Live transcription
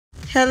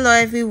Hello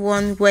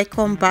everyone,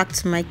 welcome back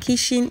to my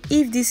kitchen.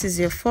 If this is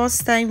your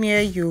first time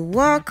here, you're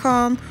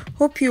welcome.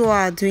 Hope you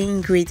are doing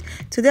great.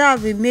 Today I'll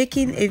be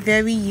making a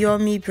very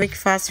yummy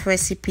breakfast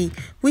recipe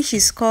which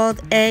is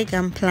called egg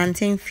and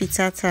plantain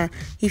frittata.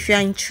 If you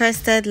are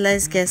interested,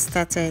 let's get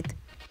started.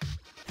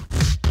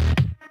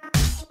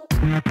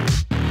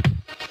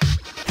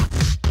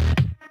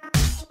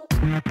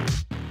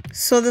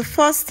 So the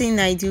first thing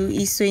I do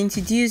is to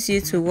introduce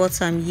you to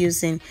what I'm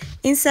using.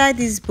 Inside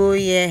this bowl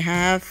here, I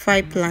have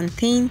Ripe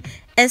Plantain,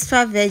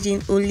 extra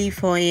virgin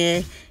olive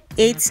oil,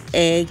 8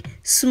 egg,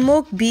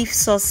 smoked beef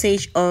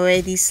sausage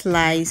already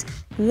sliced,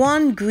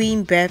 1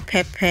 green bell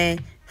pepper,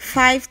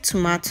 5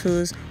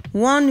 tomatoes,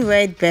 1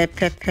 red bell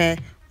pepper,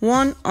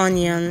 1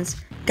 onions,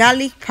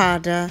 garlic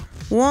powder,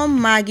 1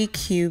 maggi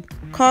cube,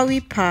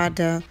 curry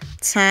powder,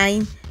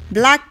 thyme,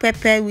 black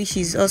pepper which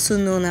is also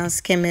known as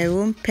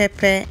Cameroon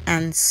pepper,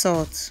 and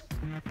salt.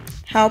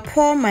 I'll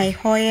pour my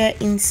oil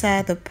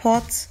inside the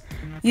pot.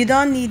 You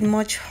don't need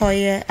much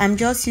oil, I'm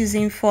just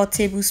using 4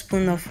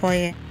 tablespoons of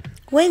oil.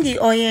 When the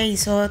oil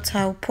is hot,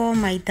 I'll pour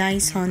my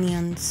diced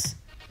onions.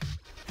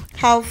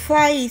 I'll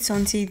fry it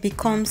until it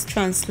becomes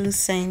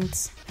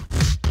translucent.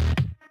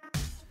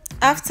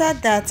 After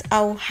that,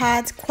 I'll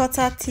add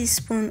 1/4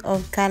 teaspoon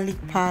of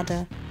garlic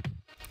powder.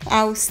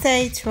 I'll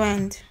stir it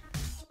round.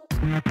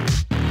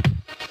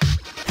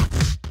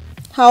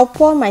 I'll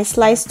pour my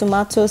sliced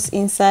tomatoes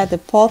inside the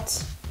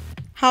pot.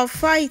 I'll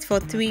fry it for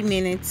 3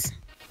 minutes.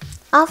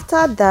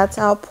 After that,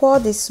 I'll pour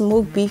the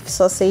smoked beef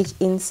sausage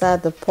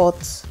inside the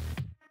pot.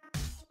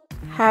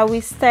 I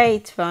will stir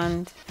it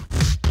round.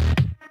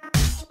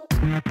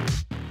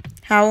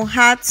 I'll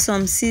add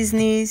some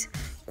seasonings,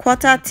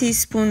 1/4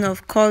 teaspoon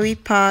of curry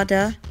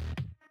powder,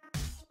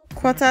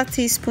 1/4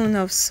 teaspoon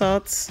of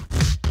salt,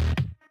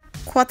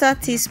 1/4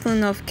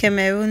 teaspoon of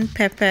Cameroon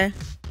pepper,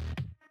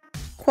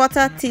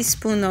 1/4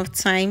 teaspoon of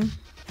thyme,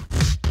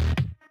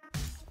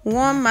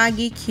 1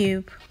 maggi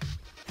cube.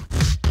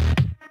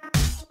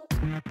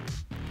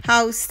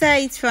 I'll stir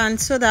it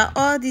round so that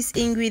all these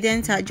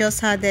ingredients I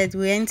just added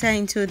will enter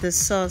into the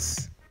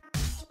sauce.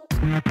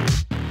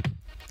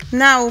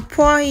 Now I'll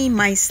pour in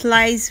my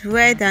sliced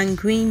red and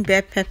green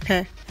bell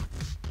pepper.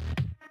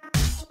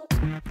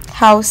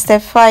 I'll stir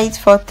fry it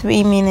for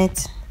 3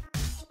 minutes.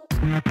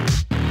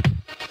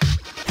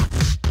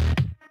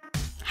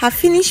 I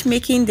finished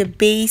making the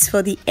base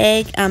for the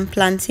egg and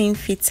plantain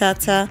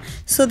frittata,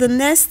 so the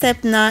next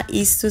step now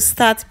is to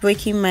start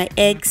breaking my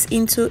eggs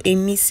into a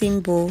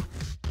mixing bowl.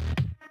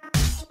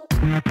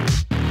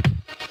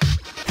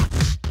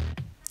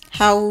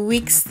 I'll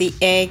whisk the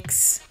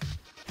eggs.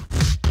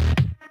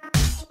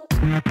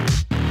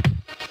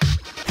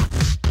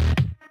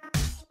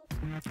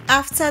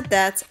 After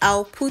that,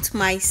 I'll put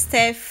my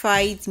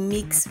stir-fried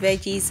mixed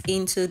veggies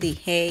into the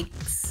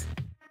eggs.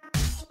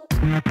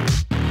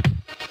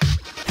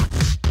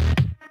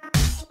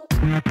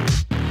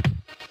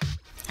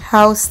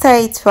 I'll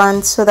stir it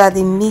round so that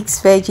the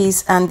mixed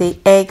veggies and the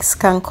eggs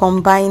can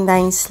combine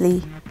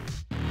nicely.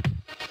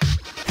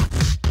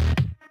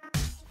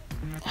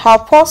 I'll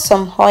pour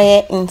some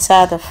oil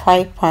inside the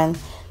fry pan.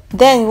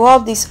 Then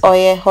rub this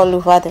oil all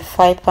over the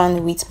fry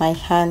pan with my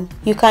hand.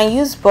 You can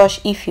use brush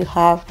if you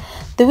have.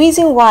 The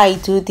reason why I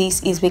do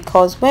this is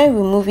because when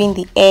removing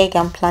the egg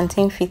and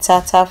plantain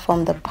frittata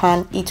from the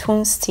pan, it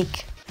won't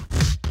stick.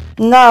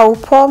 Now I'll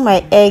pour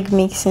my egg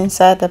mix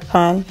inside the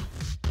pan.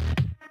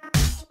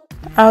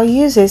 I'll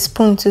use a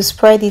spoon to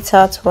spread it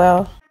out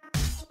well.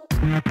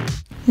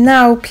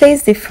 Now I'll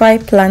place the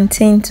fried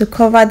plantain to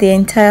cover the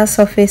entire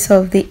surface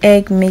of the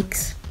egg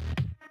mix.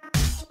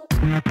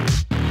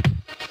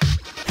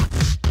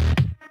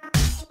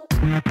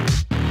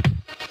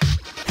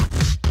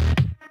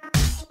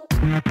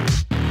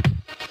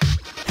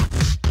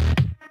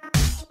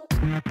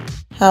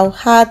 I'll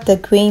add the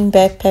green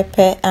bell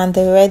pepper and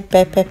the red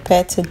bell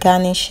pepper to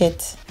garnish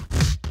it.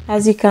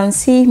 As you can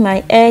see,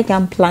 my egg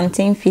and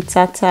plantain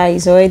frittata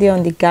is already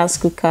on the gas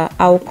cooker.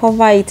 I'll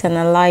cover it and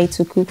allow it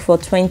to cook for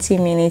 20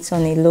 minutes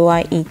on a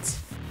lower heat.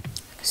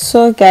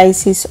 So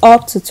guys, it's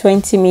up to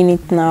 20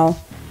 minutes now.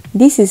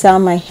 This is how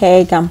my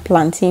egg and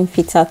plantain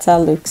frittata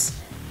looks.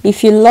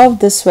 If you love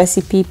this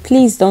recipe,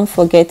 please don't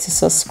forget to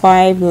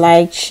subscribe,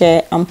 like,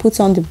 share, and put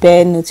on the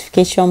bell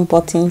notification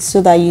button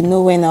so that you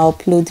know when I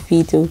upload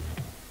video.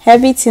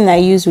 Everything I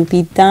use will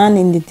be down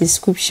in the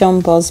description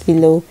box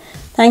below.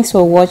 Thanks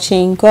for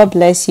watching. God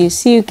bless you.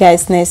 See you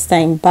guys next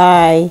time.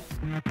 Bye.